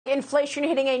Inflation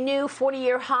hitting a new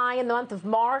 40-year high in the month of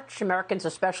March. Americans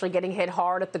especially getting hit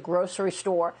hard at the grocery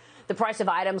store. The price of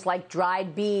items like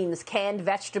dried beans, canned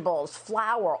vegetables,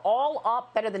 flour, all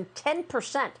up better than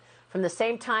 10% from the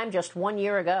same time just 1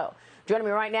 year ago. Joining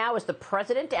me right now is the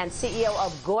president and CEO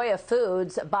of Goya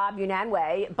Foods, Bob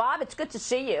Unanu. Bob, it's good to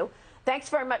see you. Thanks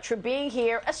very much for being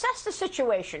here. Assess the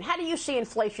situation. How do you see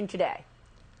inflation today?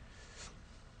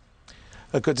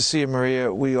 Good to see you,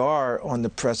 Maria. We are on the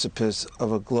precipice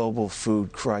of a global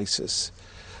food crisis.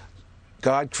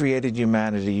 God created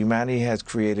humanity. Humanity has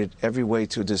created every way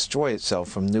to destroy itself,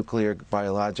 from nuclear,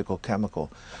 biological,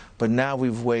 chemical. But now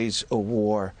we've waged a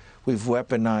war. We've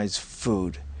weaponized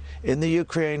food. In the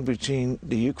Ukraine, between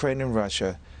the Ukraine and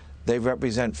Russia, they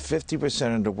represent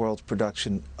 50% of the world's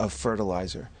production of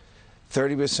fertilizer,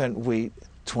 30% wheat,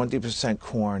 20%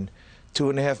 corn,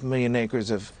 2.5 million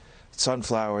acres of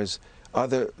sunflowers,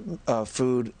 other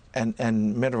food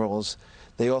and minerals.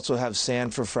 They also have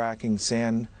sand for fracking,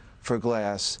 sand for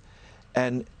glass.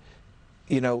 And,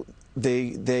 you know,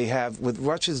 they have, with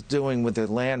Russia's doing with their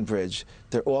land bridge,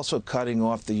 they're also cutting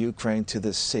off the Ukraine to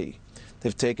the sea.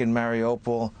 They've taken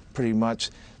Mariupol, pretty much.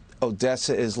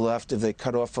 Odessa is left. If they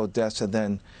cut off Odessa,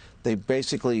 then they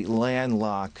basically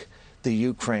landlock the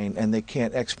Ukraine, and they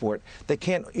can't export. They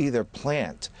can't either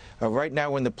plant. Right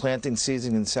now we're in the planting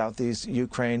season in southeast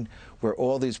Ukraine, where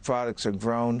all these products are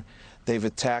grown. They've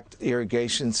attacked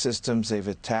irrigation systems. They've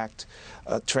attacked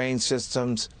train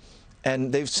systems.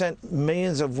 And they've sent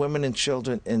millions of women and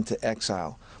children into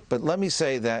exile. But let me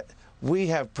say that we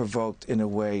have provoked, in a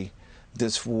way,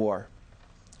 this war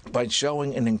by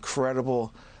showing an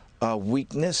incredible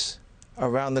weakness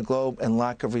around the globe and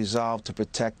lack of resolve to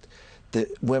protect the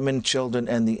women, children,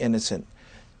 and the innocent.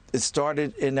 It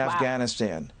started in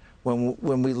Afghanistan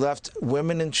when we left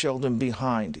women and children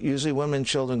behind. Usually women and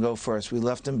children go first. We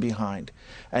left them behind.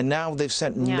 And now they've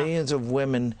sent millions of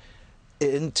women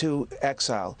into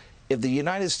exile. If the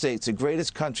United States, the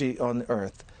greatest country on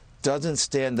earth, doesn't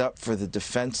stand up for the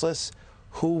defenseless,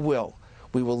 who will?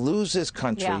 We will lose this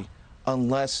country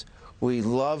unless we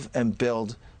love and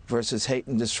build versus hate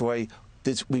and destroy.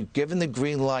 We've given the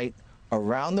green light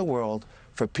around the world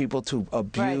for people to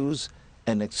abuse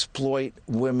and exploit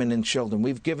women and children.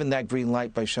 We've given that green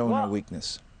light by showing our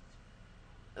weakness.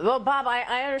 Well, Bob,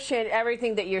 I understand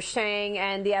everything that you're saying,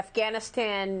 and the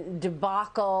Afghanistan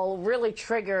debacle really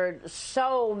triggered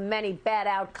so many bad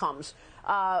outcomes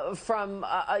from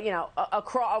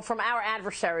our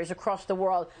adversaries across the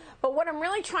world. But what I'm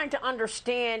really trying to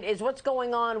understand is what's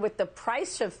going on with the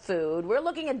price of food. We're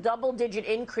looking at double-digit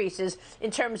increases in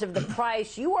terms of the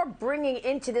price. You are bringing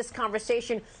into this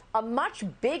conversation a much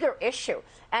bigger issue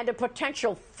and a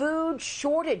potential food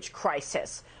shortage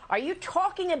crisis. Are you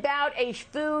talking about a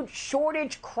food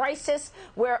shortage crisis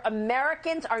where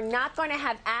Americans are not going to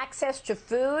have access to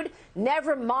food,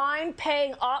 never mind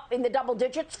paying up in the double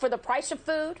digits for the price of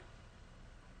food?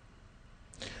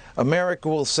 America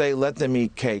will say, let them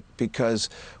eat cake, because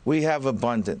we have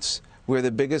abundance. We're the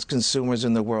biggest consumers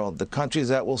in the world. The countries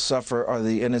that will suffer are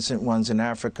the innocent ones in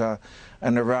Africa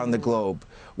and around the globe.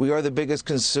 We are the biggest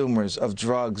consumers of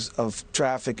drugs, of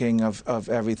trafficking, of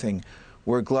everything.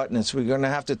 We're gluttonous. We're going to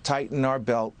have to tighten our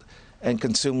belt and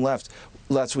consume less.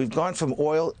 We've gone from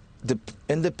oil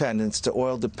independence to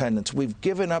oil dependence. We've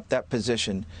given up that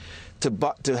position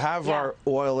to have our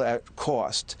oil at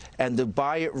cost and to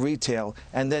buy it retail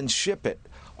and then ship it.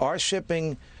 Our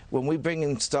shipping, when we bring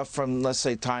in stuff from, let's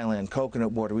say, Thailand,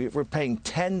 coconut water, we're paying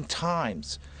 10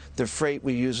 times the freight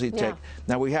we usually take.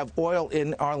 Now, we have oil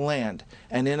in our land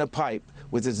and in a pipe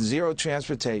with zero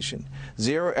transportation,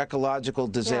 zero ecological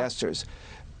disasters.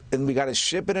 And we got to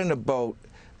ship it in a boat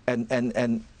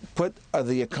and put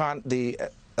the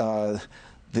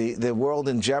world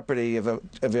in jeopardy if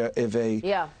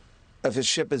a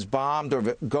ship is bombed or if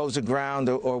it goes aground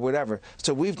or whatever.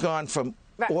 So we've gone from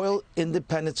oil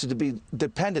independence to be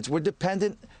dependent. We're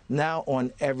dependent now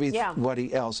on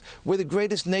everybody else. We're the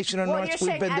greatest nation on earth.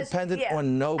 We've been dependent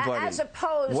on nobody. As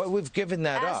opposed, we've given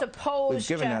that up. We've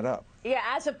given that up. Yeah,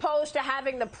 as opposed to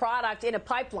having the product in a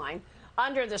pipeline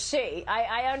under the sea.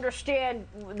 I understand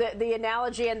the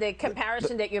analogy and the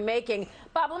comparison that you're making.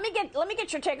 Bob, let me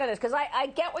get your take on this, because I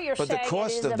get what you're saying. But the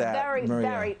cost of that, very, Maria,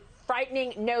 very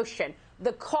frightening notion.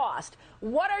 The cost.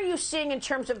 What are you seeing in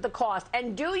terms of the cost?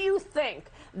 And do you think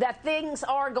that things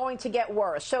are going to get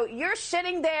worse? So you're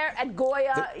sitting there at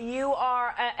Goya. You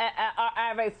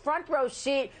have a front row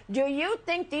seat. Do you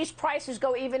think these prices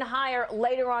go even higher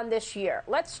later on this year?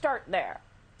 Let's start there.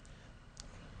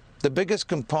 The biggest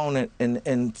component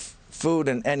in food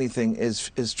and anything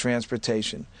is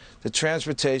transportation. The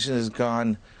transportation has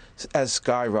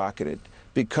skyrocketed.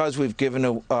 because we've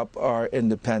given up our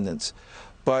independence.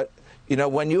 But you know,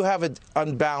 when you have an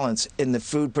unbalance in the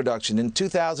food production, in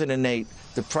 2008,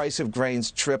 the price of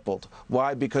grains tripled.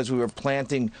 Why? Because we were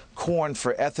planting corn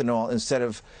for ethanol instead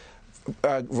of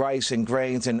rice and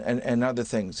grains and other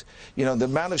things. You know, the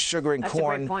amount of sugar in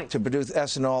corn to produce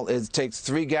ethanol, it takes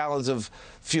 3 gallons of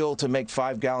fuel to make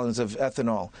 5 gallons of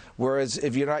ethanol. Whereas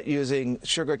if you're not using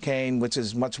sugar cane, which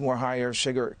is much more higher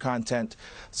sugar content.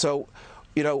 So,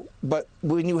 you know, but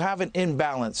when you have an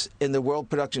imbalance in the world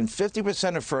production,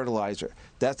 50% of fertilizer,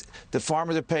 that's the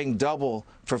farmers are paying double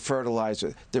for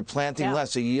fertilizer. They're planting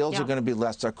less. The yields are going to be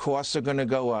less. Their costs are going to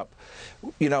go up.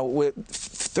 You know, with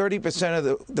 30%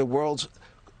 of the world's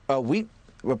wheat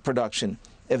production,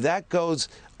 if that goes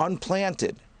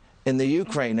unplanted in the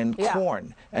Ukraine and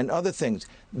corn and other things,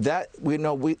 that we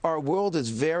know our world is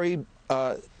very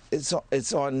it's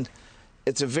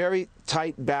a very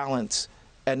tight balance.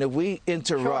 And if we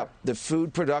interrupt the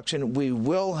food production, we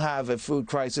will have a food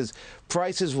crisis.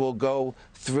 Prices will go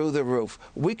through the roof.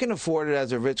 We can afford it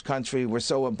as a rich country. We're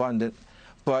so abundant.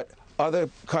 But other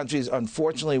countries,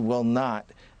 unfortunately, will not.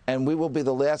 And we will be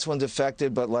the last ones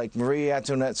affected. But like Marie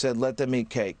Antoinette said, let them eat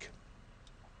cake.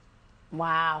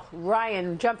 Wow.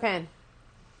 Ryan, jump in.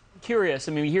 Curious.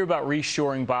 I mean, we hear about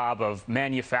reshoring, Bob, of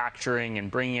manufacturing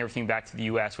and bringing everything back to the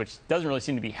U.S., which doesn't really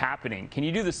seem to be happening. Can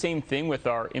you do the same thing with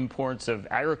our imports of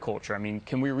agriculture? I mean,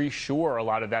 can we reshore a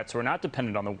lot of that so we're not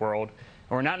dependent on the world and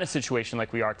we're not in a situation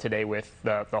like we are today with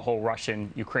the whole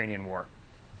Russian-Ukrainian war?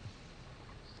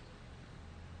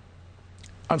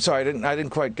 I'm sorry, I didn't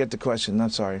quite get the question.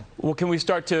 I'm sorry. Well, can we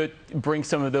start to bring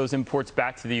some of those imports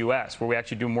back to the U.S. where we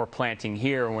actually do more planting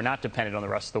here and we're not dependent on the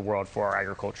rest of the world for our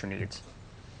agriculture needs?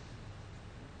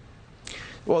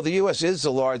 Well, the U.S. is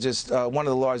the largest, one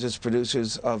of the largest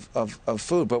producers of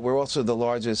food, but we're also the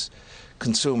largest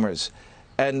consumers.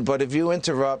 But if you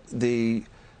interrupt the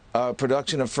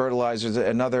production of fertilizers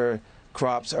and other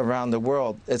crops around the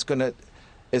world, it's going to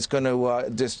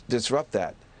disrupt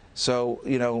that. So,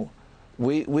 you know,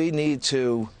 we need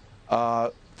to.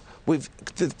 The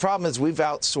problem is we've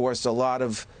outsourced a lot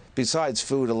of, besides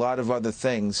food, a lot of other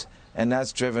things, and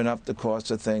that's driven up the cost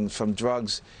of things, from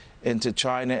drugs into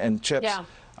China and chips. Yeah.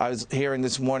 I was hearing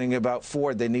this morning about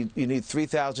Ford. You need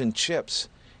 3,000 chips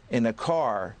in a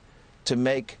car to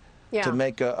make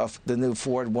the new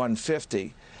Ford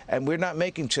 150. And we're not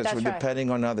making chips. We're depending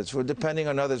on others. We're depending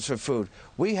on others for food.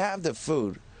 We have the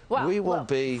food. Well, we will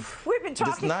be. We've been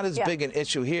talking. It's not as big an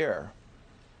issue here.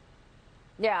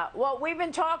 Yeah, well, we've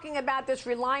been talking about this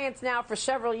reliance now for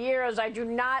several years. I do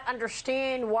not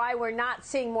understand why we're not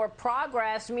seeing more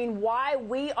progress. I mean, why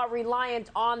we are reliant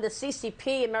on the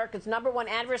CCP, America's #1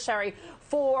 adversary,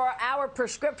 for our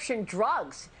prescription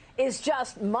drugs is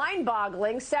just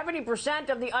mind-boggling. 70%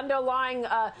 of the underlying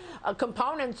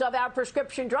components of our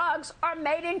prescription drugs are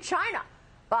made in China.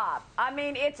 Bob, I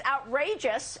mean, it's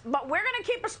outrageous, but we're going to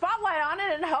keep a spotlight on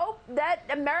it and hope that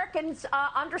Americans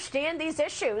understand these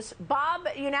issues. Bob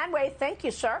Unanu, thank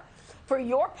you, sir, for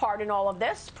your part in all of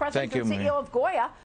this. President and CEO of Goya.